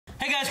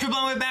Hey guys, Crew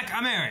Way back.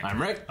 I'm Aaron.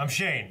 I'm Rick. I'm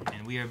Shane.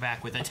 And we are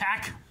back with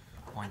Attack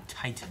on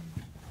Titan.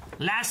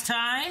 Last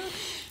time...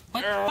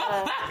 What?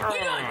 What are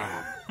you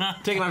doing?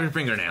 Taking off your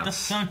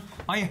fingernails. Why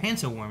are your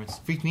hands so warm? It's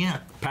freaked me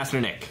out. Pastor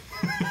Nick.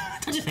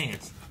 Touch his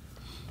hands.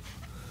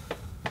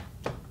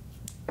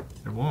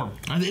 They're warm.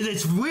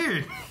 It's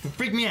weird. It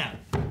freaked me out.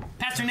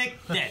 Pastor Nick,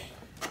 dead.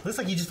 Looks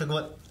like you just been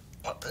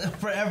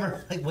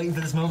forever waiting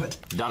for this moment.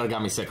 Daughter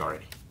got me sick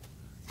already.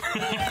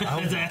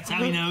 That's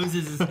how he knows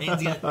his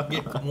hands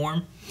get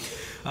warm.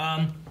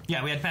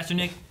 Yeah, we had Pastor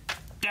Nick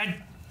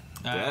dead.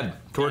 Dead.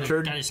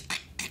 Tortured. Got his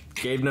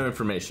Gave no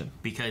information.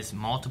 because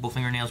multiple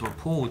fingernails were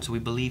pulled, so we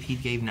believe he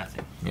gave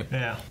nothing. Yep.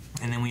 Yeah.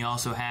 And then we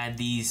also had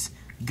these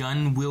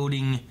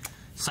gun-wielding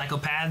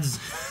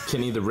psychopaths.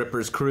 Kenny the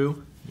Ripper's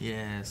crew.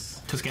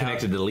 Yes. Took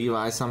Connected to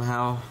Levi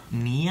somehow.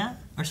 Nia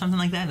or something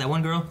like that. That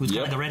one girl who's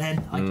kind of like a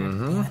redhead. I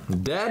liked her.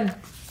 Dead.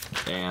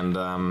 And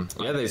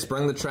yeah, they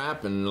sprung the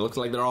trap, and it looks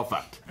like they're all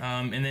fucked.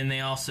 And then they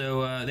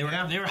also they were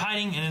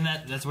hiding, and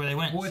then that's where they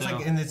went. Well, it's so.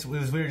 like, and it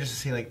was weird just to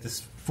see like this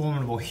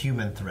formidable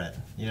human threat.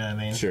 You know what I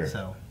mean? Sure.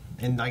 So,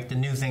 and like the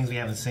new things we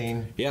haven't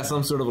seen. Yeah,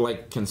 some sort of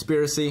like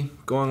conspiracy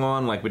going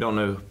on. Like we don't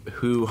know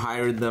who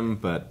hired them,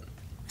 but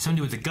something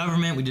to do with the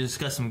government. We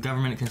discussed some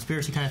government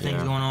conspiracy kind of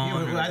things going on.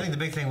 Yeah, well, I think the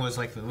big thing was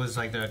like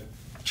the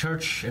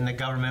church and the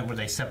government, were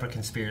they separate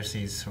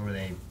conspiracies, or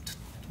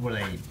were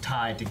they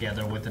tied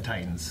together with the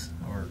Titans,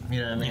 or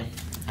you know what I mean?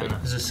 I don't know.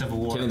 It was a civil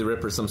war. Kenny the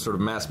Ripper, some sort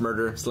of mass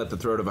murder, slit the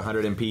throat of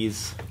 100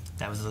 MPs.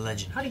 That was the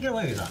legend. How do you get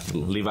away with that?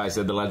 Levi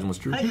said the legend was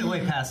true. How do you get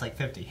away past like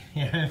 50?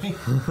 You know what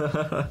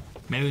I mean?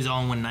 Maybe it was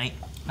all in one night.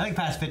 I think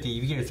past 50,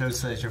 if you get your throat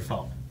slit, it's your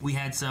fault. We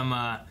had some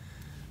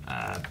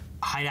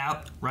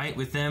hideout right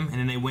with them, and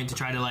then they went to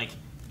try to like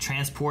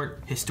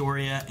transport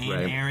Historia and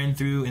Right. Aaron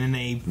through, and then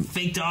they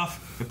faked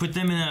off and put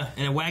them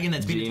in a wagon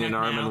that's being Gene and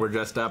attacked Armin now. were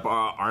dressed up.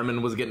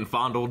 Armin was getting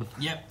fondled.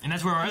 Yep, and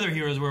that's where our other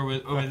heroes were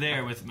over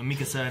there with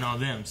Mikasa and all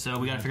them. So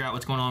we got to figure out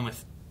what's going on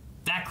with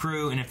that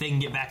crew, and if they can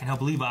get back and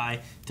help Levi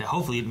to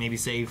hopefully maybe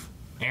save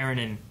Aaron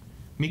and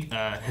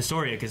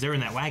Historia, because they're in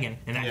that wagon,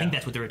 and I think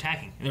that's what they're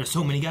attacking. And there's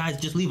so many guys,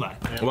 just Levi.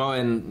 Yeah. Well,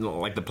 and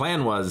like the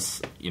plan was,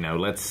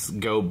 let's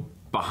go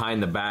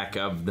behind the back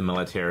of the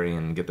military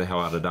and get the hell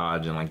out of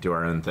Dodge and like do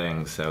our own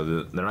thing. So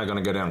they're not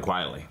going to go down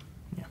quietly.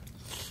 Yeah.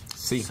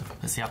 See. So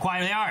let's see how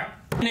quiet they are.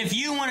 And if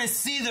you want to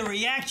see the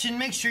reaction,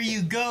 make sure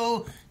you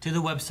go to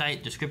the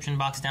website description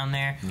box down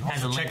there.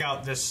 Has a link. Check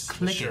out this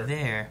Click shirt. it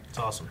there. It's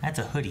awesome. That's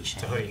a hoodie,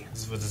 Shane. It's a hoodie.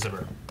 This is with a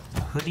zipper.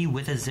 A hoodie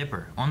with a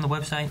zipper on the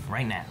website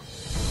right now.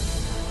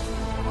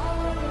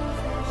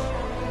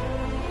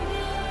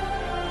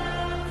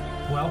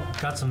 Well,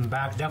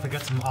 definitely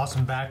got some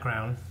awesome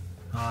background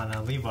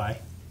on Levi.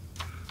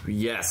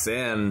 Yes,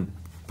 and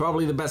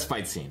probably the best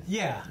fight scene.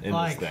 Yeah, in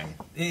like this thing.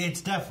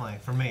 it's definitely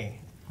for me.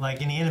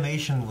 Like, and the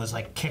animation was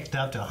like kicked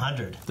up to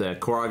 100. The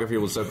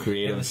choreography was so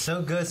creative. It was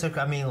so good. So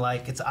I mean,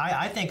 like it's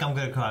I think I'm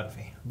good at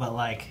choreography, but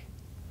like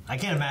I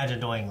can't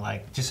imagine doing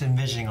like just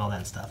envisioning all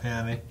that stuff. You know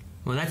what I mean?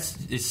 Well,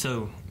 it's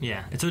so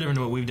different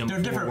than what we've done They're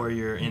before, different where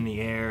you're in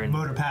the air and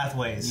Motor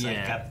pathways,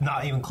 Yeah. like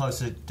not even close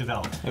to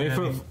developed. I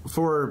mean,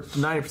 for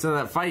 90% of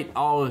that fight,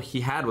 all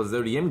he had was the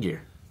ODM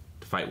gear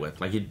to fight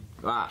with. Like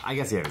I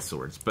guess he had his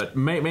swords, but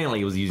mainly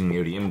he was using the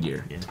ODM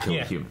gear to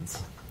kill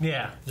humans.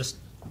 Yeah, just.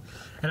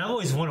 And I've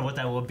always wondered what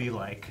that would be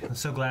like. I'm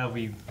so glad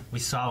we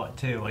saw it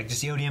too. Like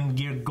just the ODM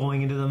gear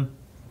going into them.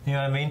 You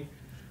know what I mean?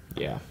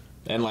 Yeah.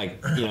 And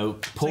like,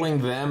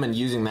 pulling them and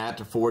using that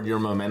to forward your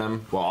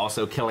momentum while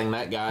also killing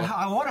that guy.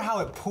 I wonder how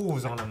it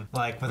pulls on them,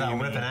 like without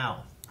ripping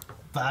out.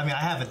 But I mean, I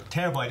have a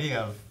terrible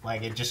idea of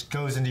like it just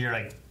goes into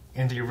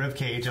your rib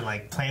cage and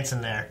like plants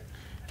in there.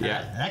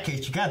 Yeah. In that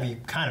case, you gotta be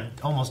kind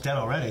of almost dead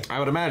already. I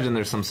would imagine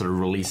there's some sort of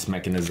release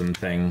mechanism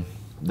thing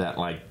that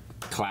like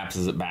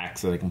collapses it back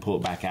so they can pull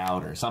it back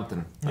out or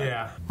something.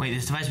 Yeah. Wait,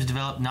 this device was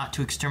developed not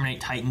to exterminate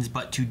Titans,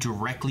 but to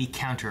directly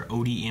counter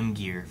ODM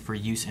gear for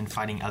use in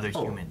fighting other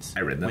humans.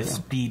 I read that, with yeah.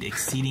 speed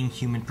exceeding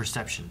human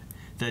perception.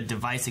 The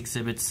device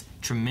exhibits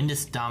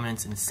tremendous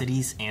dominance in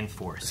cities and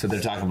force. So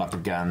they're talking about the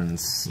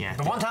guns. Yeah.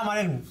 The one time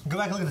I didn't go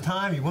back and look at the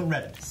time, you wouldn't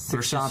read it.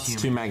 6 shots,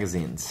 human. 2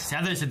 magazines. See,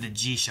 I thought it said the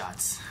G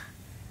shots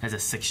as a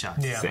 6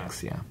 shots. Yeah.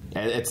 6, yeah.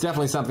 It's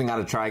definitely something out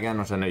of Trigun,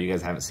 which I know you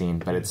guys haven't seen,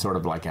 but it's sort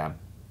of like a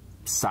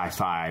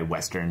sci-fi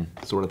western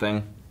sort of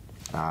thing.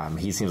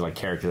 He seems like a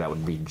character that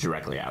would be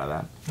directly out of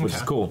that, which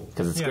is cool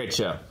because it's a great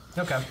show.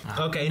 Okay.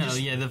 Okay. No,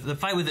 yeah, the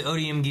fight with the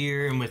ODM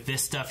gear and with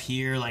this stuff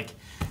here, like,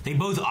 they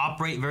both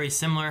operate very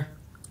similar,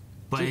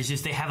 but it's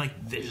just they have,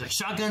 there's like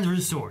shotguns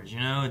versus swords,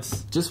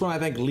 It's Just when I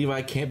think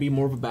Levi can't be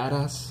more of a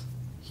badass,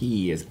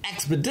 he is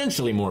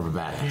exponentially more of a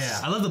badass.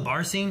 Yeah. I love the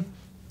bar scene.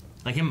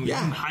 Like him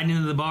hiding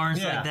into the bar and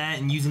stuff like that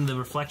and using the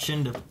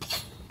reflection to...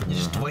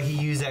 Just the way he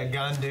used that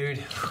gun,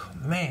 dude.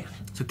 Man.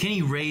 So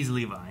Kenny raised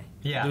Levi.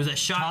 Yeah. There was that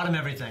shot. Taught him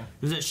everything.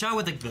 There was that shot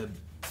with the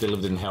They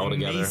lived in hell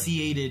together.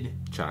 emaciated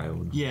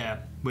Child. Yeah,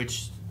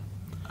 which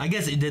I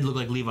guess it did look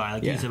like Levi.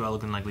 Like you Yeah. said about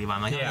looking like Levi.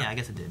 I'm like, oh, yeah, I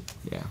guess it did.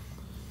 Yeah.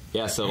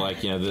 Yeah, so like,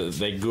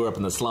 they grew up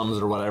in the slums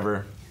or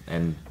whatever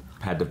and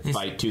had to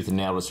fight tooth and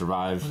nail to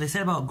survive. Well, they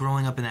said about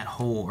growing up in that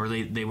hole, or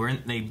they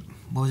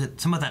what was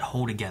it? Some of that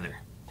hole together.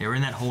 They were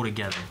in that hole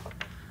together.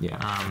 Yeah.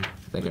 I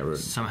think I wrote it.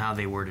 Somehow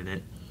they worded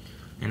it.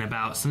 And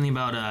about something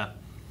about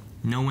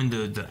knowing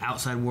the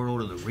outside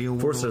world or the real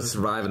world. Forced us to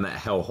survive in that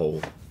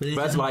hellhole.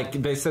 But like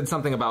they said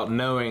something about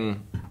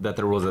knowing that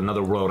there was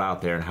another world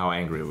out there and how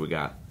angry we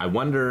got. I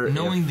wonder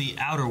knowing the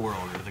outer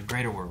world or the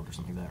greater world or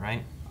something like that,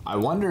 right? I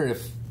wonder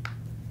if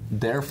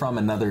they're from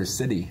another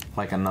city,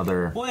 like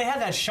another. Well, they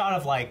had that shot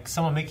of like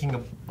someone making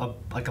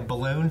a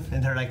balloon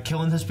and they're like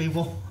killing those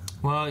people.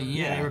 Well,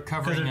 yeah. They were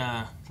covering.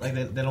 Like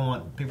they don't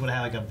want people to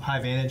have like a high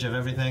advantage of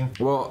everything.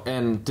 Well,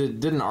 and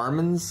didn't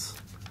Armin's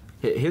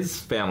his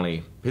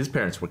family, his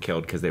parents were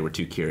killed because they were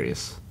too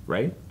curious,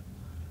 right?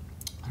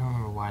 I don't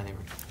remember why they were.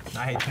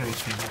 I hate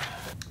curious people.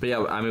 But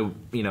yeah, I mean,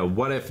 you know,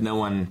 what if no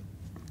one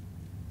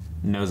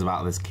knows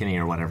about this Kinney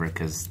or whatever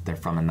because they're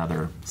from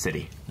another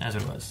city? That's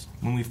what it was.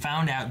 When we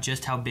found out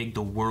just how big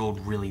the world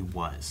really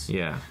was.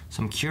 Yeah.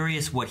 So I'm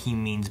curious what he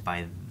means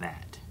by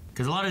that.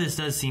 Because a lot of this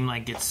does seem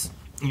like it's,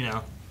 you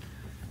know,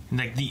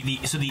 like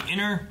the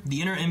inner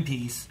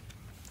MPs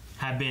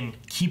have been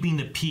keeping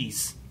the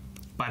peace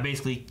by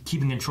basically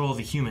keeping control of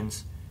the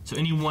humans. So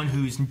anyone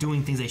who's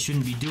doing things they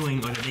shouldn't be doing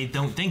or that they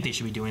don't think they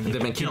should be doing, They've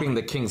been keeping killing.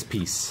 the king's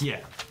peace. Yeah.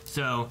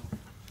 So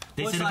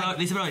they Well, said it's about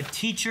they said about a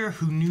teacher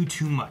who knew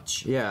too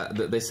much. Yeah,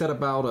 they said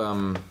about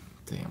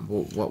damn,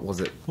 what was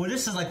it? Well,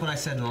 this is like what I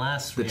said in the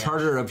last. The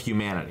Charter of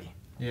Humanity.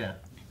 Yeah.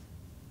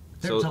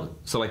 So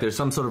like there's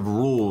some sort of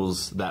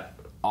rules that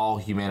all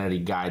humanity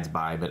guides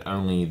by, but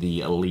only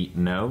the elite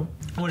know.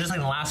 Well, just like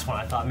the last one,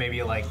 I thought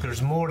maybe like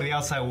there's more to the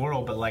outside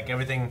world, but like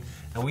everything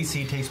that we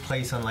see takes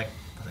place on like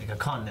a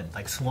continent,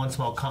 like one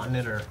small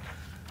continent, or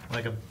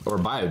like a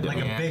biodome. like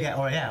a big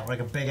like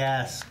a big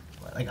ass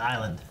like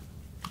island.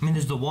 I mean,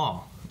 there's the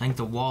wall. I think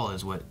the wall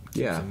is what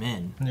keeps them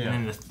in. Yeah.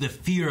 And then the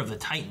fear of the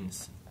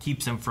Titans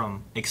keeps them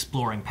from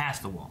exploring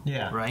past the wall.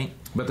 Yeah. Right?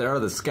 But there are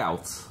the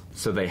scouts,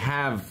 so they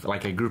have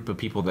like a group of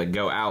people that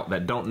go out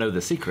that don't know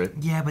the secret.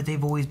 Yeah, but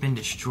they've always been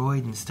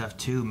destroyed and stuff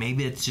too.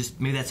 Maybe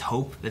that's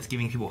hope. That's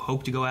giving people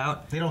hope to go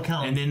out. They don't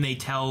count. And then they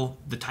tell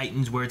the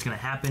Titans where it's going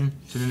to happen.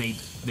 So then they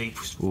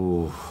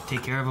Ooh.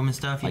 take care of them and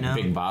stuff. You Like know,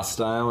 Big Boss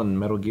style in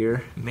Metal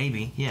Gear.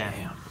 maybe. Yeah.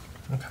 Damn.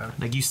 Okay.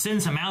 Like you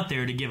send some out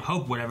there to give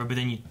hope, whatever, but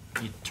then you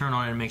turn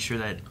on it and make sure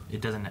that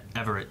it doesn't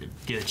ever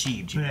get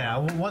achieved. You know? Yeah.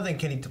 One thing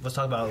Kenny was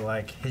talking about,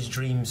 like his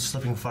dreams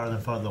slipping farther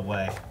and farther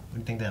away. What do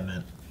you think that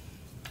meant?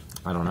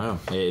 I don't know.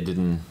 It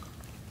didn't.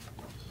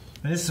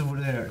 And this is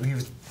where he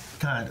was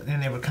kind of,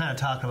 and they were kind of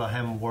talking about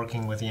him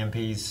working with the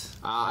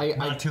MPs.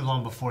 Not too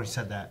long before he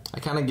said that. I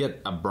kind of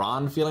get a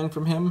Braun feeling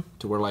from him,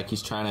 to where like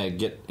he's trying to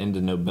get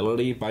into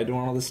nobility by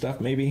doing all this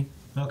stuff. Maybe.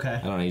 Okay. I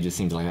don't know. He just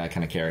seems like that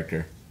kind of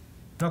character.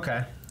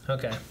 Okay.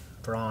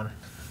 Braun.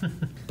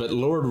 But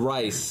Lord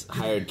Rice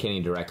hired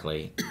Kinney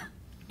directly,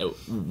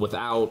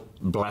 without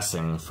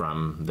blessing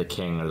from the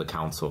king or the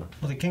council.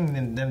 Well, the king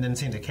and them didn't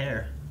seem to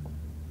care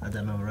at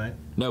that moment, right?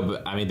 No,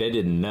 but I mean they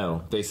didn't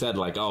know. They said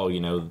like, oh, you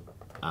know,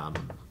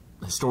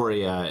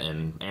 Historia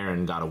and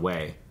Aaron got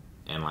away,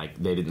 and like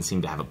they didn't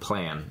seem to have a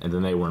plan. And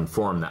then they were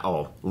informed that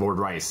Lord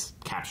Rice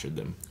captured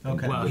them.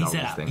 Okay. Well, Did he all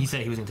these said things.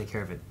 he was going to take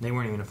care of it. They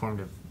weren't even informed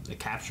of the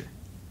capture.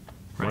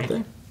 Right?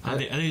 Weren't they? I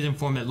think he was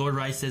informed that Lord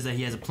Rice says that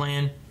he has a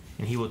plan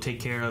and he will take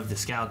care of the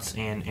scouts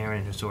and Aaron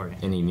and Historia.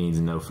 And he needs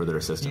no further Yeah,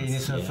 assistance. he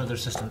needs some further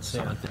assistance.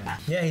 Something like that.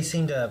 Yeah, he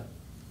seemed to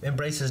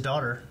embrace his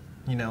daughter.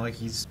 You know, like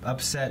he's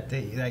upset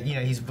that you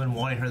know he's been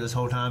wanting her this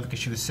whole time because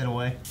she was sent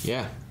away.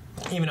 Yeah.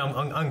 Even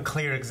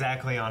unclear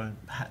exactly on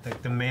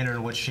the manner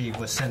in which she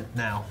was sent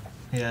now.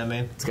 You know what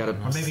I mean? It's got Or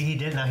maybe he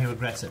did, now he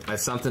regrets it.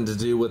 Has something to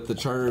do with the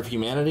Charter of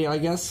Humanity, I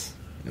guess.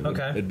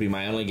 It'd be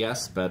my only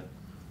guess, but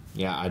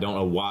yeah, I don't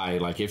know why.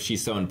 Like, if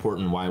she's so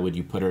important, why would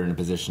you put her in a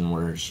position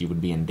where she would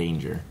be in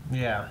danger?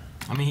 Yeah.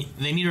 I mean,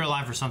 they need her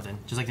alive for something,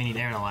 just like they need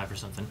Aaron alive for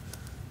something.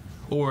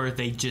 Or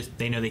they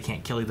know they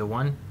can't kill either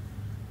one.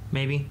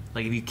 Maybe,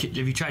 like if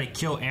you try to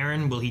kill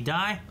Aaron, will he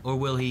die, or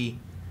will he?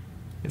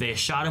 If they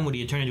shot him, would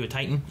he turn into a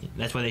Titan?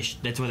 That's why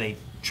they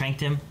tranked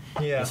him.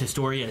 Yeah. Is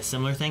Historia a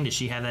similar thing? Does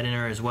she have that in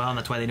her as well, and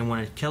that's why they didn't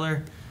want to kill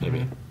her?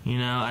 Maybe. You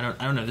know, I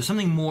don't know. There's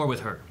something more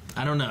with her.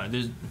 I don't know.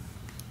 There's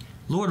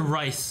Lord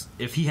Rice.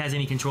 If he has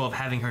any control of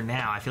having her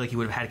now, I feel like he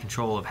would have had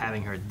control of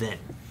having her then.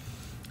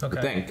 Okay.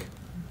 I think.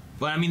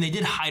 But I mean, they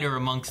did hide her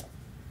amongst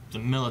the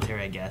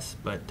military, I guess.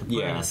 But to put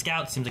her in Yeah. a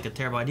scout seems like a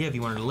terrible idea if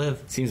you wanted to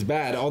live. Seems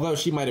bad, although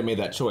she might have made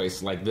that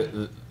choice. Like,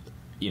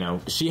 you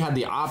know, she had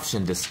the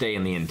option to stay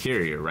in the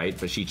interior, right?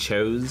 But she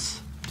chose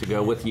to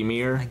go with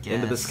Ymir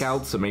into the guess.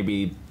 scouts, so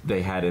maybe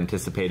they had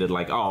anticipated,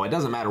 like, oh, it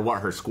doesn't matter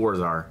what her scores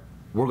are.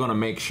 We're going to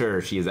make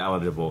sure she is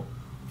eligible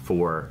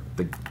for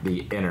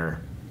the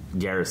inner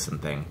garrison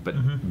thing. But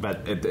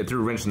but it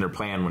threw a wrench in their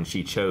plan when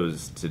she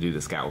chose to do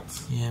the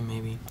scouts. Yeah,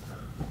 maybe.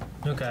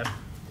 Okay.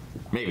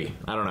 Maybe.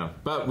 I don't know.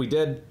 But we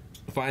did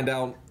find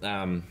out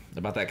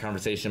about that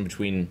conversation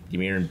between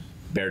Ymir and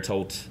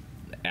Bertolt.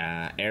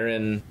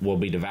 Aaron will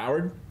be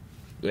devoured,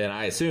 and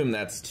I assume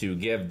that's to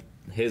give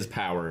his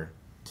power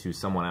to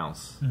someone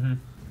else. I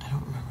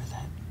don't remember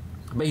that.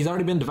 But he's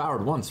already been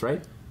devoured once,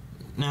 right?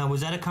 Now,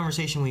 was that a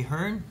conversation we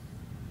heard?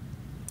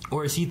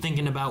 Or is he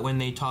thinking about when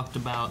they talked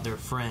about their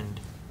friend?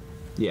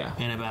 Yeah.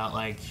 And about,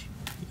 like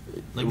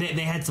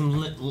they had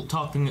some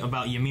talking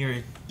about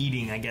Ymir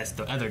eating, I guess,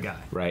 the other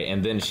guy. Right,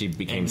 and then she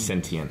became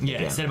sentient. Yeah,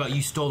 again. it said about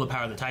you stole the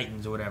power of the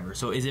Titans or whatever.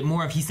 So is it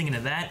more of he's thinking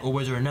of that, or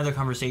was there another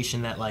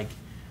conversation that, like,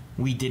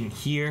 we didn't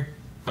hear?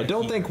 I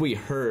don't think we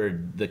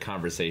heard the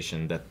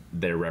conversation that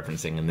they're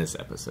referencing in this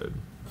episode.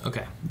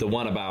 Okay. The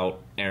one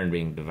about Aaron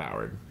being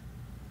devoured.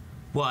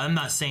 Well, I'm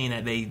not saying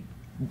that they...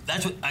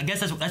 I guess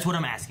that's what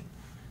I'm asking.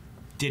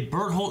 Did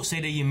Bertholdt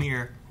say to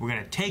Ymir, we're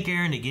going to take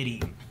Aaron to get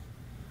eaten?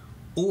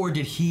 Or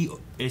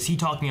is he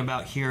talking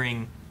about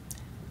hearing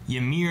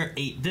Ymir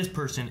ate this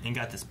person and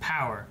got this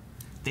power?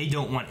 They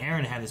don't want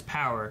Aaron to have this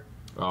power,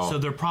 so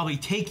they're probably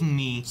taking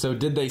me. So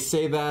did they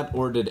say that,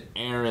 or did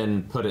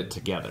Aaron put it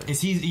together?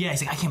 He's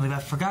like, I can't believe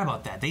I forgot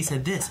about that. They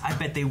said this. I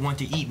bet they want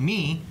to eat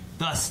me,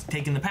 thus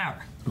taking the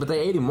power. But they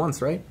ate him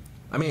once, right?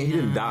 I mean, he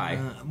didn't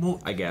die, well,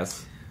 I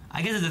guess.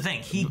 I guess that's the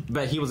thing.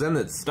 But he was in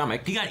the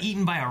stomach. He got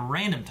eaten by a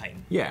random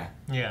Titan. Yeah.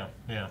 Yeah,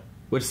 yeah.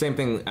 Which, same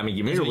thing, I mean,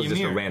 Ymir was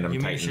just a random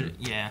Titan.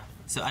 Yeah.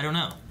 So I don't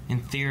know, in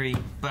theory.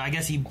 But I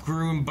guess he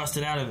grew and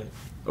busted out of it.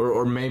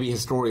 Or maybe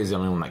Historia is the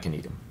only one that can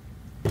eat him.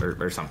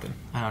 Or something.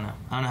 I don't know.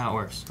 I don't know how it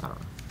works. I don't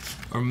know.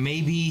 Or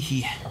maybe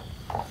he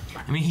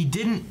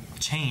didn't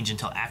change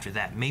until after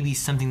that. Maybe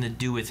something to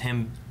do with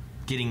him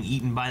getting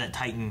eaten by that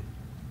Titan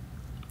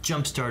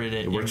jump-started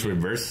it. It works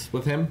reverse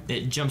with him?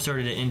 It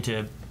jump-started it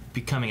into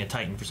becoming a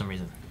Titan for some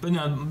reason.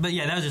 But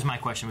yeah, that was just my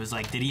question. Was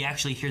like, did he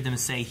actually hear them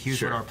say,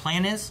 here's what our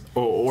plan is?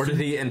 Or did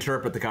he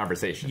interpret the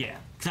conversation? Yeah.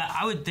 Because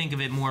I would think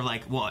of it more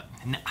like, what?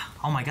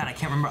 Oh my god, I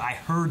can't remember. I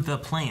heard the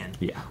plan.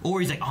 Yeah. Or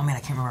he's like, oh man, I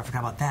can't remember. I forgot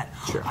about that.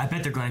 Sure. I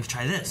bet they're going to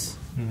try this.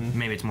 Mm-hmm.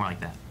 Maybe it's more like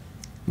that.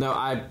 No,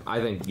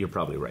 I think you're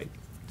probably right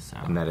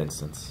in that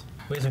instance.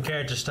 We have some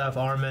character stuff.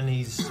 Armin,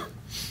 he's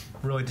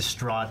really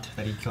distraught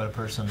that he killed a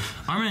person.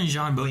 Armin and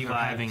Jean both Levi, are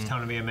having... He's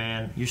telling to be a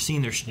man. You're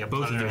seeing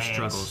both of their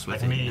struggles with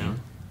like it, me. you know?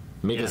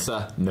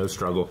 Mikasa, no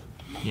struggle.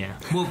 Yeah.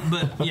 Well,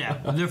 but yeah,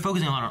 they're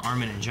focusing a lot on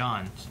Armin and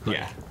John.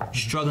 Yeah.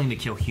 Struggling to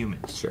kill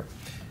humans. Sure.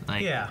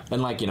 Like, yeah.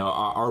 And like,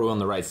 are we on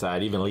the right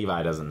side? Even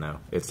Levi doesn't know.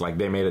 It's like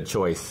they made a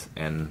choice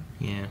and...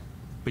 Yeah.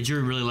 But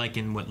you're really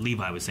liking what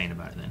Levi was saying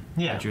about it then?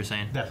 Yeah. What you were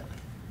saying? Definitely.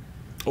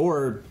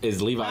 Or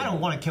is Levi... I don't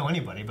want to kill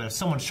anybody, but if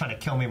someone's trying to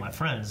kill me and my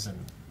friends, then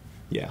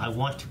I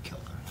want to kill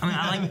them.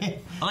 I mean,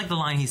 I like the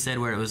line he said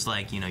where it was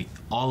like,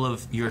 all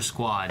of your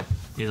squad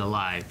is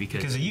alive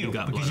because of you. You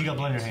got because you got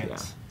blood in your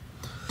hands.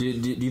 Yeah.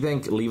 Do you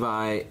think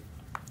Levi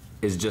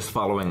is just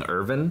following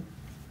Irvin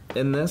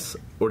in this?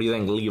 Or do you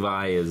think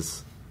Levi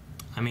is...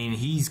 I mean,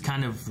 he's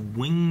kind of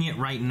winging it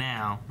right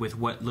now with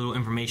what little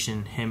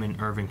information him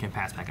and Irvin can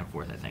pass back and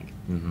forth, I think.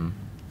 Mm-hmm.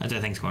 That's what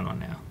I think's going on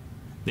now.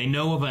 They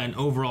know of an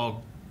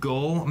overall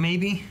goal,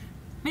 maybe?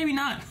 Maybe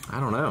not.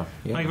 I don't know.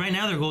 Yeah. Like, right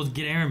now their goal is to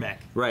get Aaron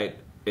back. Right.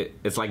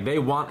 It's like they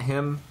want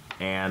him,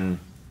 and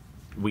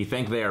we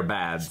think they are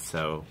bad,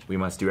 so we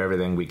must do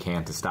everything we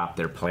can to stop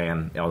their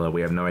plan, although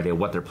we have no idea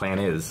what their plan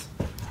is.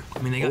 I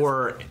mean, they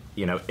got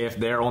if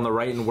they're on the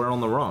right and we're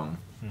on the wrong.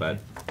 But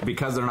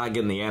because they're not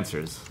getting the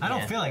answers. I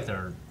don't feel like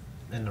they're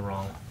in the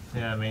wrong.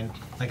 You know what I mean?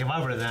 Like, if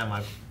I were them,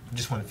 I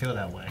just wouldn't feel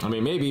that way. I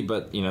mean, maybe,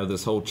 but,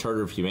 this whole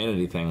Charter of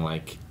Humanity thing,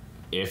 like,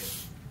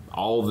 if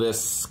all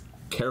this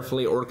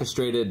carefully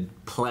orchestrated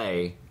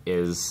play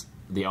is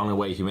the only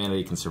way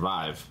humanity can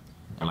survive,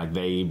 and, like,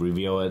 they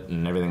reveal it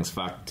and everything's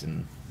fucked,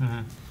 and...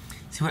 Mm-hmm.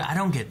 See, what I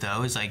don't get,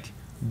 though, is, like,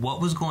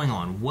 what was going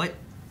on? What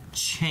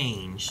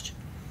changed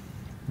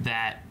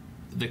that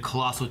the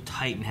Colossal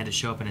Titan had to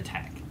show up and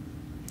attack?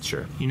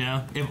 Sure.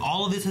 If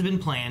all of this had been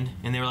planned,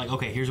 and they were like,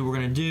 okay, here's what we're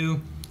going to do.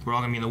 We're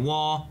all going to be in the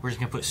wall. We're just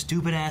going to put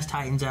stupid-ass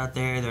Titans out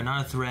there. They're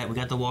not a threat. We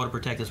got the wall to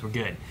protect us. We're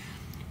good.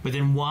 But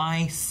then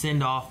why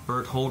send off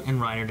Bertholdt and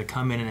Reiner to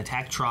come in and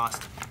attack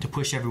Trost to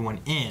push everyone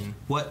in?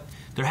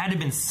 There had to have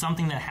been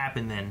something that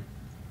happened then.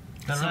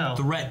 I don't know.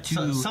 Threat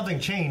to... something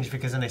changed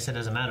because then they said it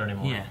doesn't matter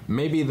anymore. Yeah.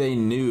 Maybe they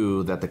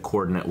knew that the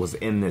coordinate was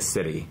in this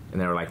city, and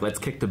they were like, let's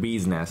kick the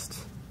bee's nest,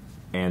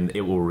 and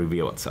it will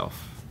reveal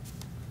itself.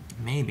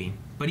 Maybe.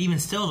 But even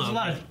still, though...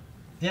 but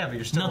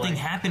you're still nothing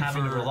happened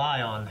having to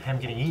rely on him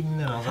getting eaten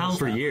and all that.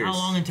 For years. How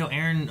long until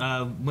Aaron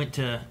went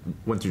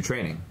through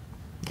training.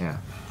 Yeah.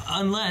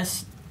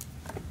 Unless...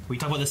 We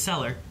talk about the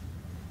cellar.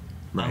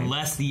 Right.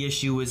 Unless the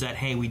issue was that,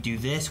 hey, we do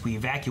this, we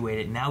evacuate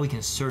it, now we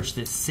can search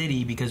this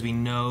city because we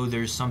know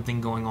there's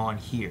something going on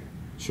here.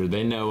 Sure,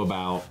 they know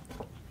about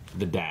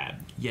the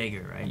dad.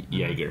 Jaeger, right?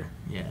 Jaeger.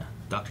 Yeah,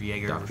 Dr.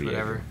 Jaeger or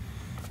whatever.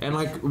 And,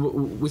 like,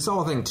 we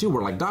saw a thing, too,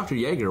 where, like, Dr.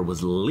 Jaeger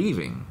was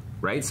leaving,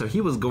 right? So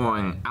he was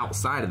going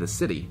outside of the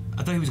city.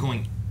 I thought he was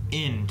going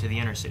into the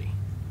inner city.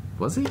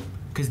 Was he?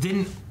 Because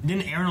didn't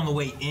Aaron on the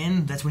way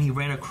in, that's when he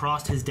ran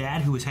across his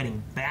dad who was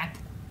heading back?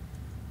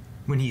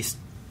 When he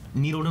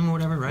needled him or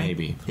whatever, right?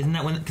 Maybe. Isn't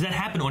that when... Because that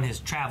happened on his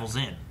travels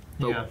in.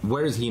 But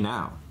where is he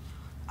now?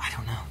 I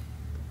don't know.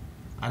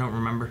 I don't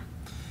remember.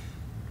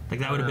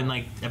 Like, that would have been,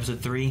 like, episode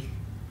 3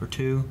 or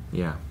 2.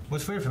 Yeah.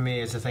 What's weird for me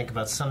is to think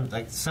about some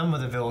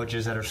of the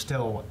villages that are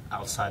still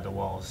outside the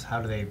walls. How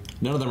do they...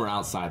 None of them are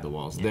outside the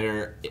walls.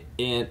 Yeah.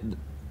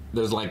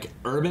 there's like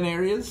urban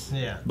areas.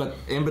 Yeah. But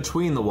in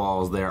between the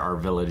walls, there are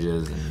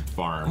villages and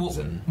farms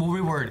We'll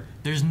reword.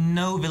 There's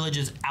no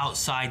villages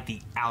outside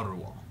the outer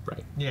wall.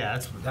 Right. Yeah,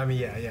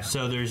 yeah.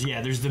 So there's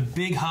the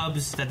big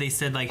hubs that they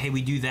said like, hey,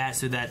 we do that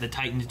so that the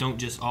Titans don't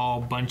just all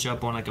bunch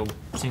up on like a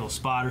single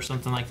spot or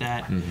something like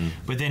that. Mm-hmm.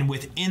 But then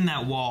within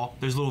that wall,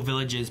 there's little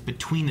villages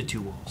between the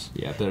two walls.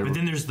 Yeah. But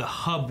then there's the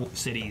hub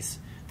cities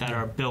that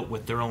are built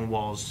with their own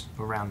walls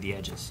around the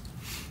edges.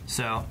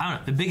 So I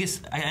don't know.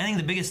 I think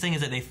the biggest thing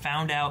is that they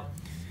found out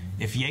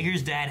if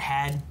Yeager's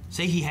dad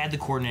say he had the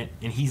coordinate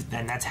and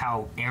that's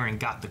how Aaron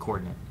got the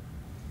coordinate,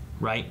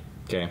 right?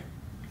 Okay.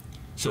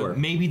 So Sure.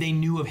 maybe they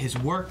knew of his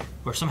work,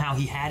 or somehow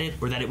he had it,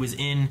 or that it was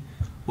in.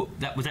 Was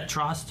that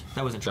Trost?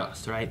 That wasn't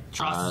Trost, right?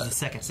 Trost is the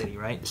second city,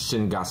 right?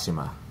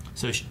 Shingasima.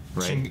 So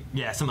Right.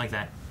 yeah, something like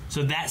that.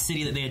 So that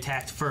city that they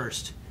attacked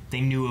first,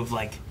 they knew of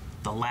like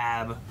the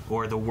lab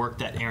or the work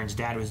that Aaron's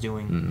dad was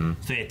doing. Mm-hmm.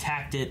 So they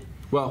attacked it.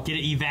 Well, get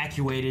it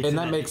evacuated, and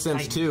so that makes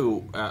sense Titans-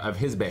 too of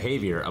his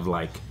behavior of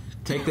like,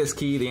 take this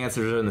key, the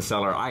answers are in the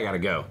cellar, I gotta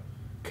go,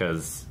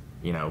 because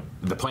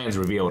the plan's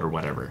revealed or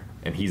whatever,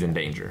 and he's in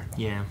danger.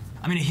 Yeah,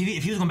 I mean,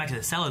 if he was going back to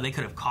the cellar, they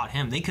could have caught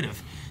him. They could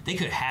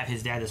have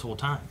his dad this whole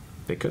time.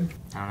 They could.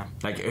 I don't know.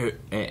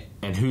 Like,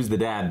 and who's the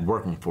dad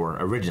working for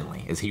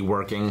originally? Is he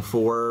working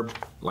for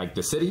like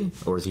the city,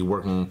 or is he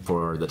working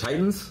for the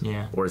Titans?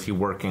 Yeah. Or is he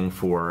working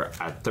for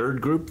a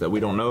third group that we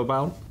don't know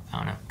about? I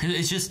don't know, because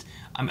it's just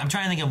I'm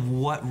trying to think of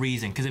what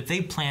reason. Because if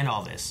they planned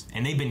all this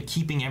and they've been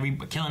killing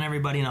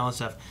everybody and all this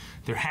stuff,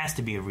 there has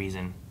to be a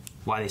reason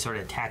why they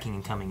started attacking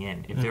and coming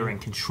in if they were in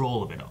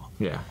control of it all.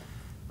 Yeah.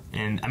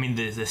 And I mean,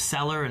 the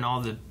cellar and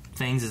all the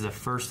things is the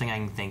first thing I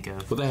can think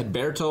of. Well, they had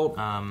Bertolt,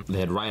 they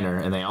had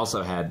Reiner, and they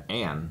also had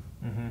Anne.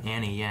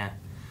 Annie, yeah,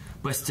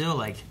 but still,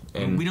 like,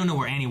 And- we don't know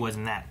where Annie was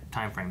in that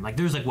time frame. Like,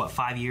 there's like what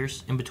 5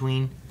 years in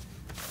between.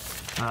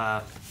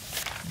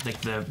 Like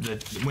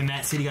the when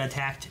that city got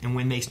attacked and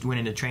when they went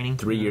into training.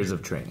 3 years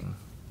of training.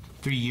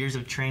 3 years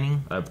of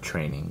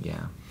training.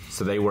 Yeah.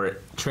 So they were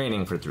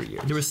training for 3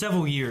 years. There were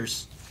several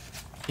years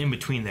in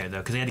between there though,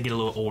 because they had to get a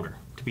little older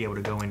to be able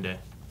to go into.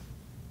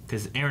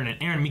 Because Aaron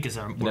and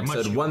Mikasa In were much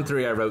episode younger.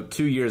 1-3, I wrote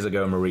 2 years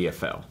ago, Maria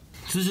fell.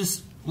 So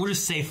we'll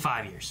just say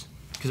 5 years,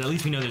 because at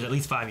least we know there's at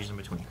least 5 years in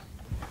between.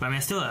 But I mean,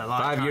 it's still a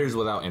lot. 5 of time. years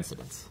without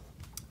incidents.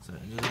 So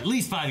there's at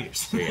least 5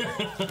 years.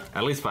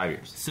 At least 5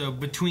 years. So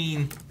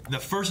between the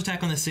first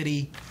attack on the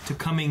city to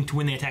coming to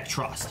when they attacked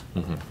Trost,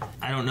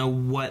 I don't know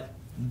what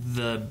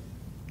the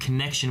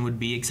connection would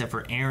be, except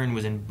for Aaron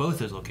was in both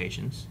those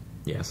locations,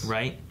 Yes.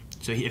 right?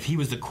 So if he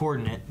was the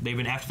coordinate, they've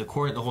been after the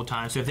coordinate the whole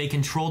time. So if they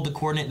controlled the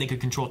coordinate, they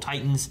could control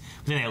Titans.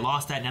 But then they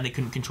lost that. Now they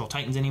couldn't control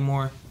Titans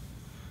anymore.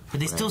 But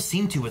they still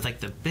seem to with like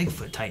the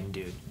Bigfoot Titan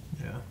dude.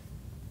 Yeah.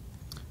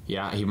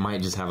 Yeah, he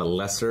might just have a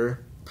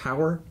lesser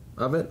power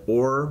of it,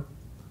 or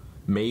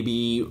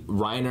maybe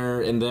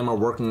Reiner and them are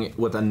working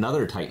with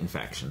another Titan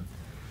faction,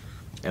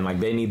 and like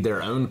they need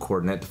their own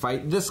coordinate to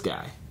fight this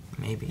guy.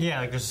 Maybe. Yeah,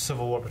 like there's a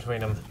civil war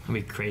between them. That'd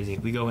be crazy.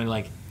 We go in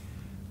like,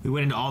 we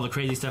went into all the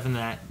crazy stuff in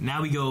that.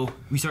 Now we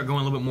start going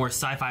a little bit more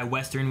sci-fi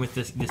western with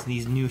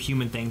these new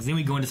human things. Then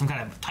we go into some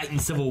kind of Titan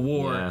civil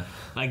war, Yeah.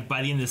 like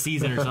by the end of the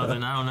season or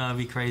something. I don't know. It'd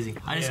be crazy.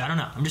 I don't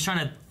know. I'm just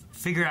trying to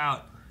figure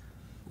out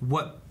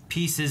what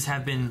pieces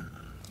have been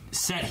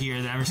set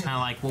here that I'm just kind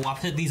of like, well, I'll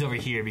put these over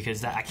here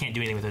because I can't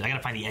do anything with it. I got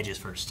to find the edges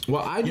first.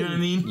 Well, I You know what I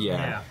mean?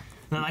 Yeah.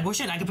 And I'm like, well,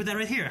 shit, I can put that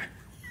right here.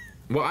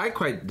 What I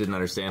quite didn't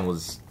understand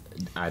was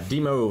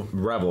Demo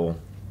Revel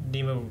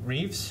Nemo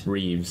Reeves?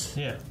 Reeves.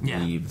 Yeah. Yeah.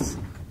 Reeves,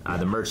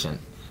 the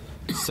merchant.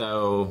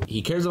 So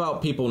he cares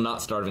about people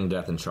not starving to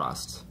death and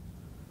trust,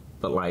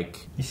 but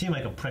like, You seem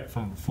like a prick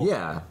from before.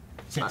 yeah.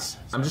 Since,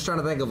 I'm just trying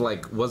to think of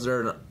like, was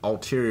there an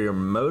ulterior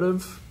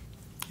motive?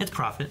 It's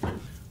profit.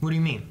 What do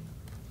you mean?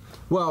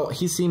 Well,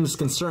 he seems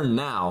concerned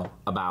now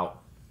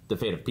about the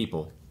fate of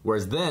people,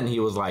 whereas then he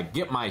was like,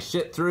 get my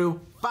shit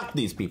through, fuck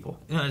these people.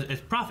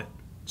 It's profit.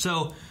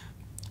 So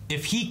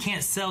if he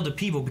can't sell to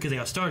people because they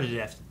got starved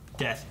to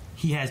death,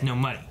 he has no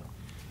money.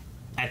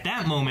 At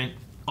that moment,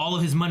 all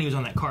of his money was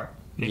on that cart.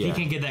 And if he Yeah.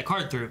 can't get that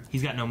cart through,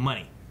 he's got no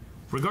money,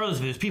 regardless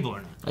if there's people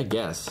or not. I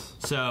guess.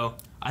 So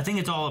I think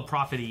it's all a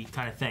profit-y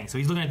kind of thing. So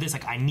he's looking at this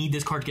like, I need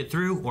this cart to get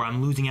through, or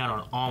I'm losing out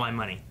on all my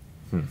money,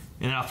 and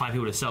then I'll find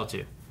people to sell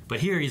to. But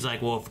here he's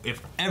like, well,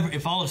 if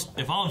all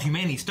of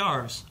humanity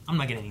starves, I'm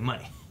not getting any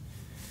money.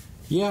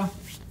 Yeah.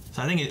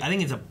 So I think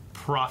it's a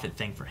profit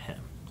thing for him.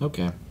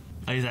 Okay.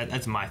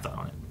 That's my thought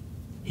on it.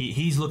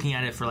 He's looking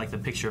at it for like the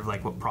picture of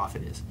like what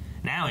profit is.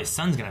 Now his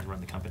son's gonna have to run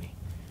the company,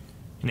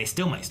 and they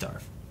still might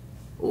starve.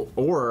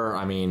 Or,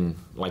 I mean,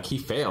 like he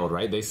failed,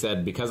 right? They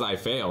said, because I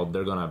failed,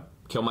 they're gonna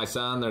kill my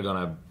son, they're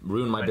gonna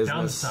ruin my John's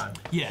business. son.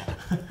 Yeah,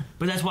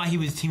 but that's why he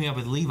was teaming up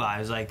with Levi. It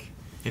was like,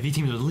 if he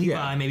teams with Levi,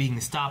 Yeah. maybe he can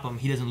stop him.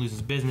 He doesn't lose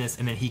his business,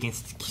 and then he can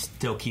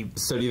still keep.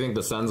 So do you think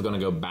the son's gonna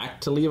go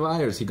back to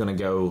Levi, or is he gonna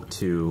go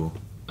to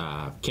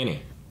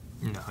Kenny?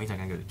 No, he's not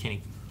gonna go to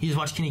Kenny. He just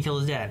watched Kenny kill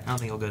his dad. I don't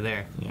think he'll go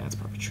there. Yeah, that's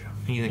probably true.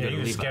 He's gonna Yeah, go he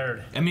to was Levi.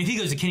 scared. I mean, if he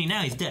goes to Kenny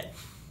now, he's dead.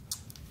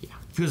 Yeah,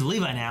 If he goes to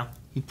Levi now,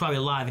 he's probably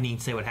alive and he can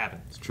say what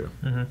happened. it's true.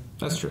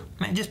 That's true.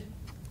 Man, just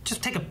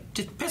just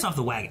piss off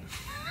the wagon.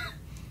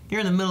 You're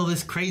in the middle of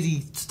this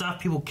crazy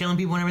stuff, people killing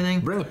people and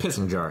everything. Bring a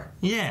pissing jar.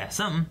 Yeah,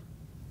 something.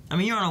 I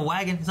mean, you're on a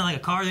wagon. It's not like a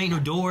car. There ain't no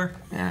door.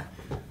 Yeah.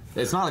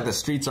 It's not like the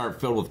streets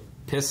aren't filled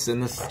with piss in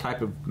this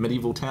type of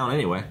medieval town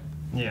anyway.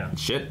 Yeah.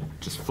 Shit,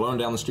 just flowing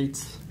down the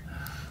streets.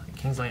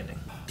 King's Landing.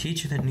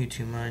 Teacher that knew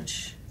too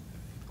much.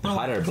 The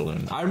hot air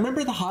balloon. I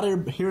remember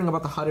hearing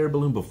about the hot air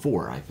balloon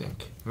before, I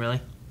think. Really?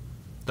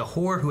 The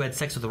whore who had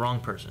sex with the wrong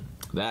person.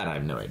 That I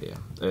have no idea.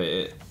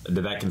 Did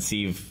that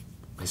conceive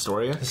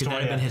Historia? Could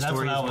that have been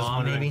Historia's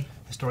mom, maybe?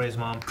 Historia's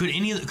mom.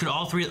 Could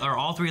all three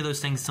of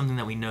those things something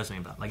that we know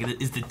something about? Like,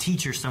 is the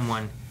teacher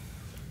someone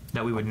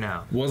that we would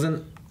know?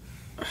 Wasn't...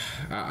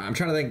 I'm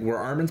trying to think, were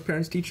Armin's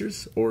parents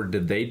teachers? Or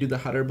did they do the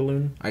hot air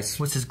balloon?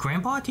 Was his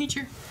grandpa a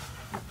teacher?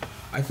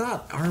 I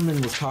thought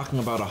Armin was talking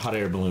about a hot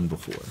air balloon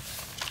before.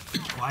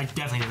 Well, I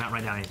definitely did not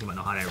write down anything about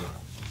no hot air balloon.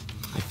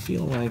 I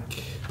feel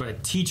like... But a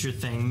teacher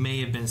thing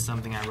may have been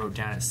something I wrote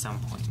down at some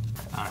point.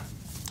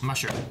 I'm not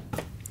sure.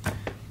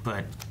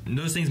 But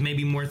those things may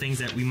be more things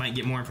that we might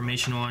get more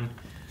information on.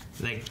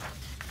 Like,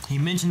 he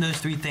mentioned those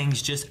three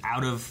things just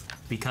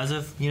because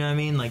of, you know what I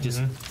mean? Like, just...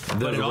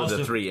 Those were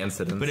the three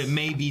incidents. But it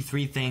may be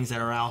three things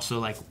that are also,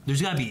 like...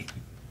 There's got to be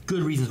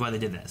good reasons why they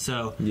did that.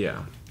 So,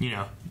 yeah. You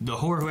know, the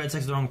whore who had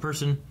sex with the wrong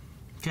person...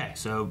 Okay,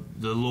 so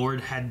the Lord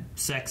had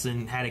sex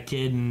and had a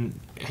kid, and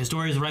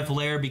Historia's the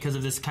rightful heir because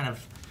of this kind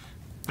of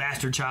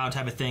bastard child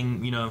type of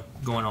thing, you know,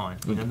 going on.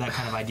 You know, that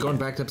kind of idea. Going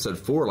back to episode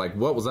 4, like,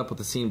 what was up with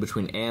the scene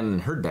between Anne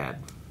and her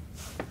dad?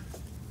 Do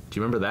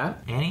you remember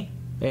that? Annie?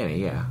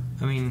 Annie, yeah.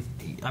 I mean,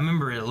 I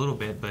remember it a little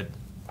bit, but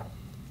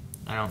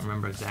I don't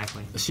remember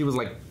exactly. She was,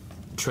 like,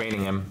 training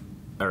him,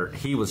 or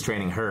he was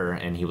training her,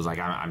 and he was like,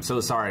 I'm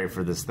so sorry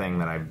for this thing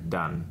that I've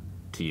done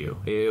to you.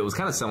 It was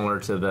kind of similar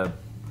to the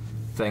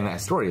thing that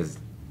Historia's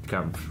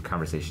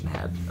conversation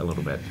had a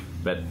little bit,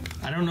 but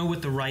I don't know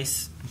what the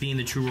Rice being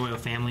the true royal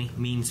family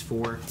means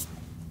for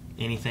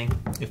anything.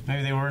 If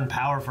maybe they were in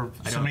power for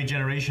so many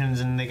generations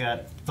and they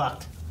got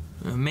fucked.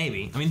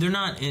 Maybe. I mean, they're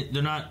not. If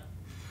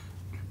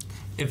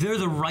they're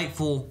the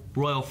rightful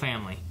royal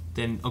family,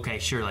 then okay,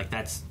 sure. Like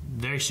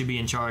they should be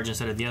in charge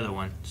instead of the other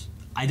ones.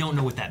 I don't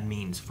know what that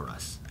means for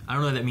us. I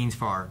don't know what that means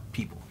for our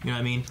people. You know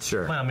what I mean?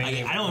 Sure. Well,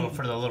 maybe a little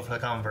for the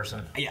common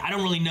person. I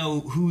don't really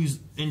know who's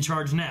in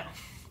charge now.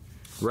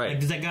 Right.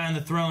 Like, there's that guy on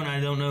the throne, I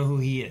don't know who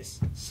he is.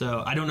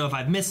 So I don't know if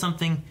I've missed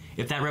something.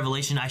 If that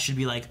revelation, I should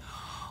be like,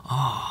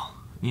 oh,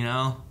 you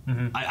know?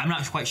 Mm-hmm. I'm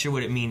not quite sure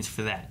what it means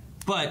for that.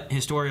 But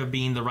Historia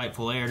being the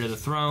rightful heir to the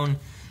throne,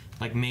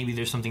 like maybe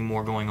there's something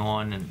more going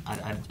on, and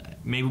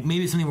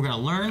maybe it's something we're going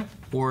to learn,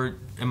 or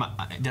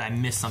did I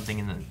miss something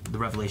and the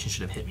revelation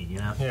should have hit me, you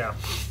know? Yeah.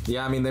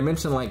 Yeah, I mean, they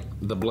mentioned, like,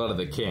 the blood of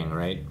the king,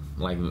 right?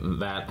 Like,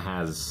 that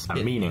has a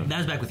meaning. That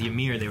was back with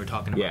Ymir, they were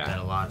talking about that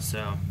a lot,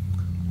 so...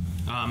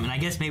 and I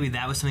guess maybe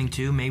that was something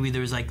too. Maybe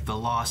there was like the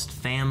lost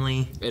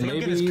family. And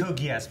maybe get this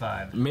Kogi-ass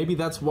vibe. Maybe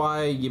that's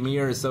why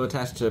Ymir is so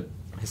attached to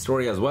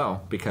Historia as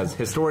well, because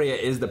Historia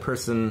is the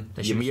person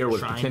that Ymir was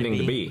pretending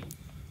to be.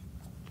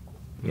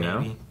 You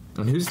know?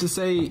 And who's to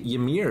say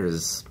Ymir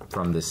is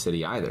from this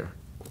city either?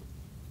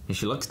 And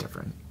she looks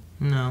different.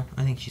 No,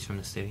 I think she's from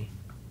the city.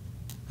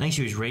 I think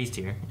she was raised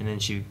here, and then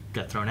she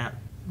got thrown out,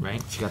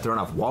 right? She got thrown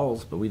off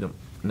walls, but we don't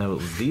know it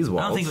was these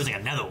walls. I don't think it was like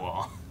another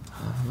wall.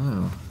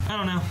 I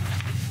don't know.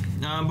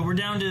 But we're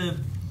down to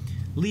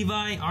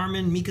Levi,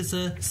 Armin,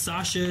 Mikasa,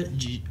 Sasha,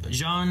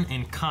 Jean,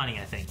 and Connie,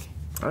 I think.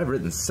 I've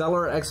written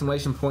seller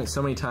exclamation point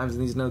so many times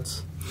in these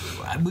notes.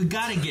 We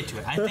got to get to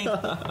it.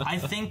 I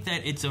think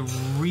that it's a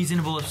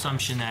reasonable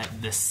assumption that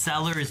the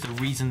seller is the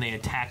reason they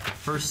attacked the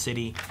first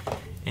city,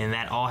 and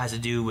that all has to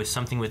do with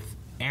something with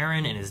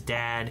Aaron and his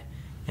dad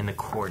and the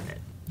coordinate.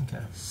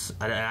 Okay. So,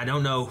 I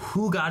don't know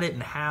who got it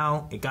and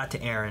how it got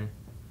to Aaron,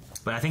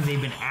 but I think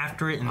they've been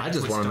after it. And I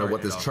just want to know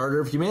what this Charter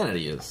of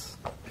Humanity is.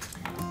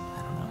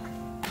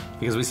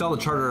 Because we saw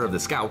the Charter of the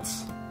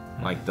Scouts,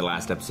 like the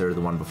last episode or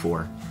the one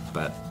before,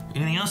 but...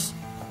 Anything else?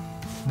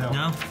 No.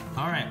 No?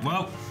 Alright,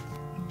 well,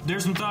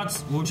 there's some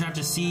thoughts. We'll just have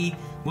to see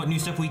what new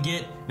stuff we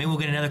get. Maybe we'll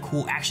get another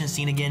cool action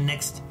scene again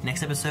next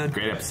episode.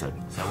 Great episode.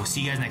 So we'll see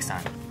you guys next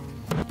time.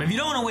 But if you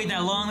don't want to wait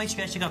that long, make sure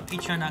you guys check out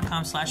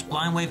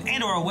patreon.com/blindwave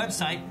and or our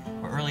website,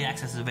 where early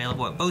access is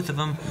available at both of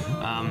them.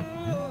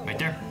 Right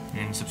there.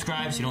 And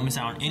subscribe so you don't miss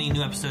out on any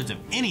new episodes of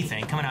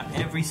anything coming out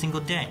every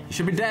single day. He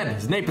should be dead.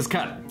 His nape is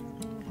cut.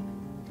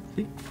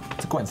 See?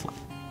 It's a coin slip.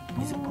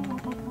 He's a...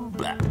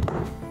 Blah.